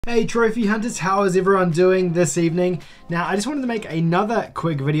Hey Trophy Hunters, how is everyone doing this evening? Now I just wanted to make another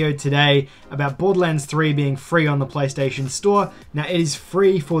quick video today about Borderlands 3 being free on the PlayStation Store. Now it is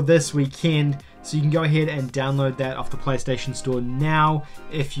free for this weekend, so you can go ahead and download that off the PlayStation Store now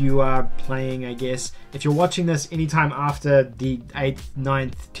if you are playing, I guess. If you're watching this anytime after the 8th,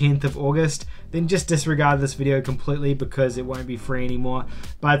 9th, 10th of August, then just disregard this video completely because it won't be free anymore.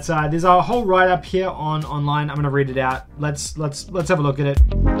 But there's a whole write-up here online. I'm gonna read it out. Let's have a look at it.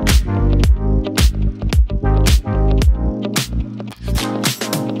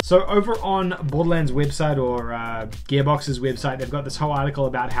 So over on Borderlands website or Gearbox's website, they've got this whole article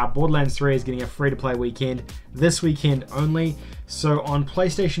about how Borderlands 3 is getting a free-to-play weekend this weekend only. So on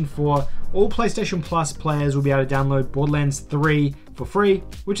PlayStation 4, all PlayStation Plus players will be able to download Borderlands 3 for free,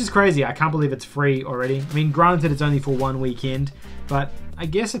 which is crazy. I can't believe it's free already. I mean, granted, it's only for one weekend, but I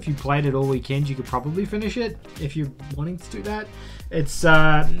guess if you played it all weekend, you could probably finish it if you're wanting to do that. It's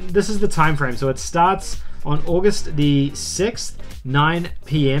this is the time frame, so it starts on August the 6th, 9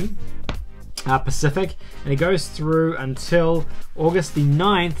 p.m. Pacific, and it goes through until August the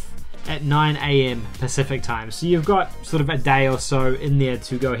 9th at 9 a.m. Pacific time. So you've got sort of a day or so in there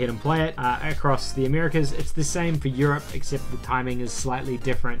to go ahead and play it. Across the Americas, it's the same for Europe, except the timing is slightly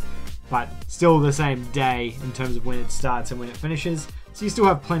different, but still the same day in terms of when it starts and when it finishes. So you still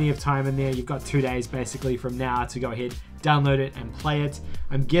have plenty of time in there. You've got 2 days basically from now to go ahead, download it and play it.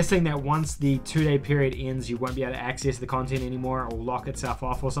 I'm guessing that once the 2-day period ends, you won't be able to access the content anymore, or lock itself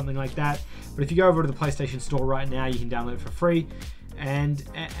off or something like that. But if you go over to the PlayStation Store right now, you can download it for free and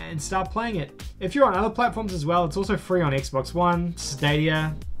start playing it. If you're on other platforms as well, it's also free on Xbox One,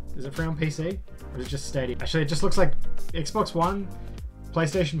 Stadia. Is it free on PC? Or is it just Stadia? Actually, it just looks like Xbox One,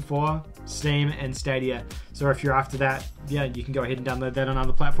 PlayStation 4, Steam, and Stadia. So if you're after that, yeah, you can go ahead and download that on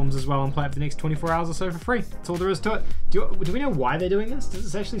other platforms as well and play it for the next 24 hours or so for free. That's all there is to it. Do we know why they're doing this?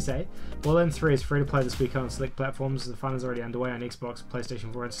 Does it actually say? Borderlands 3 is free to play this week on select platforms. The fun is already underway on Xbox,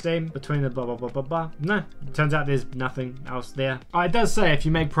 PlayStation 4, and Steam. Between the blah blah blah blah blah. No, it turns out there's nothing else there. It does say if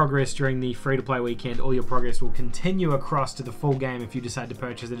you make progress during the free-to-play weekend, all your progress will continue across to the full game if you decide to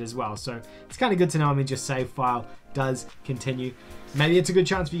purchase it as well. So it's kind of good to know. I mean, just save file does continue. Maybe it's a good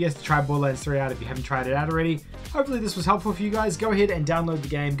chance for you guys to try Borderlands 3 out if you haven't tried it out already. Hopefully this was helpful for you guys. Go ahead and download the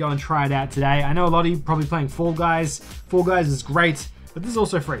game. Go and try it out today. I know a lot of you probably playing Fall Guys. Fall Guys is great, but this is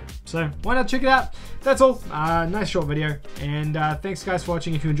also free. So why not check it out? That's all. Nice short video. And thanks guys for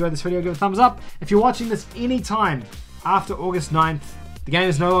watching. If you enjoyed this video, give it a thumbs up. If you're watching this anytime after August 9th, the game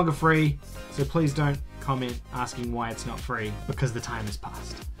is no longer free. So please don't comment asking why it's not free, because the time has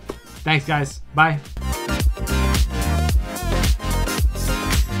passed. Thanks guys. Bye.